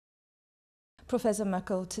Professor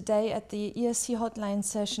Möckel, today at the ESC hotline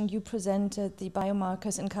session you presented the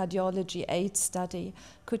Biomarkers in Cardiology 8 study.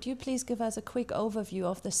 Could you please give us a quick overview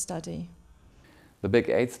of the study? The Big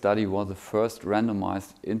 8 study was the first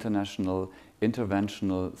randomized international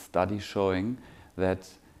interventional study showing that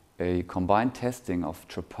a combined testing of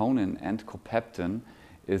troponin and Copeptin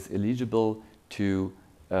is eligible to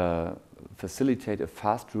facilitate a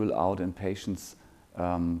fast rule out in patients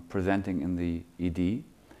presenting in the ED.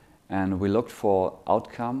 And we looked for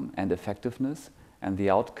outcome and effectiveness, and the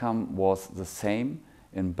outcome was the same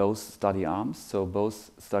in both study arms. So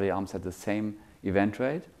both study arms had the same event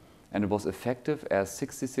rate, and it was effective as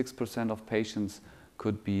 66% of patients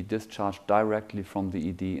could be discharged directly from the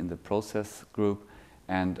ED in the process group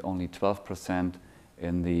and only 12%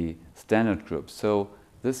 in the standard group. So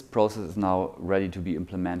this process is now ready to be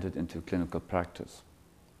implemented into clinical practice.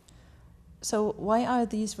 So why are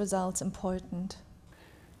these results important?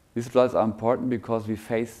 These results are important because we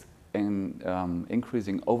face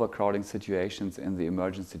increasing overcrowding situations in the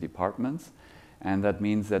emergency departments, and that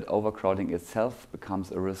means that overcrowding itself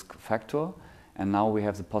becomes a risk factor, and now we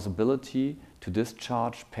have the possibility to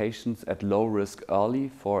discharge patients at low risk early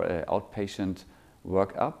for an outpatient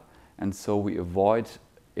workup, and so we avoid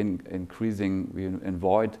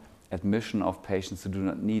admission of patients who do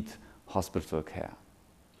not need hospital care.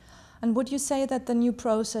 And would you say that the new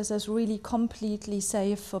process is really completely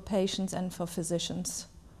safe for patients and for physicians?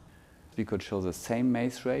 We could show the same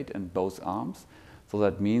MACE rate in both arms, so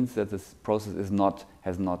that means that this process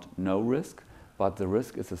has not no risk, but the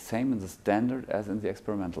risk is the same in the standard as in the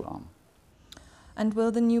experimental arm. And will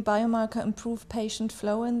the new biomarker improve patient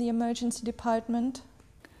flow in the emergency department?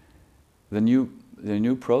 The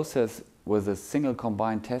new process with a single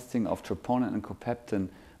combined testing of troponin and Copeptin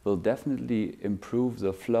will definitely improve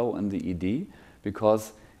the flow in the ED,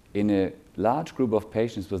 because in a large group of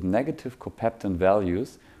patients with negative Copeptin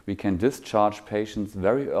values, we can discharge patients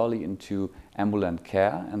very early into ambulant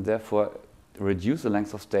care and therefore reduce the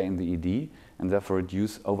length of stay in the ED and therefore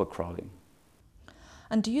reduce overcrowding.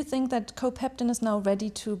 And do you think that Copeptin is now ready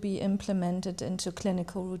to be implemented into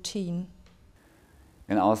clinical routine?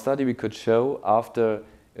 In our study we could show, after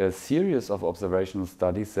a series of observational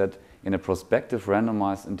studies, that in a prospective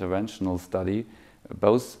randomized interventional study,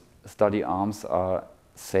 both study arms are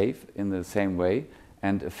safe in the same way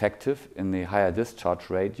and effective in the higher discharge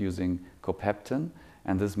rate using Copeptin,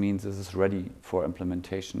 and this means this is ready for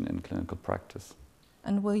implementation in clinical practice.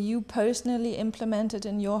 And will you personally implement it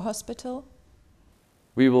in your hospital?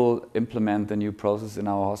 We will implement the new process in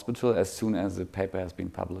our hospital as soon as the paper has been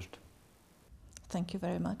published. Thank you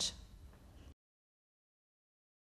very much.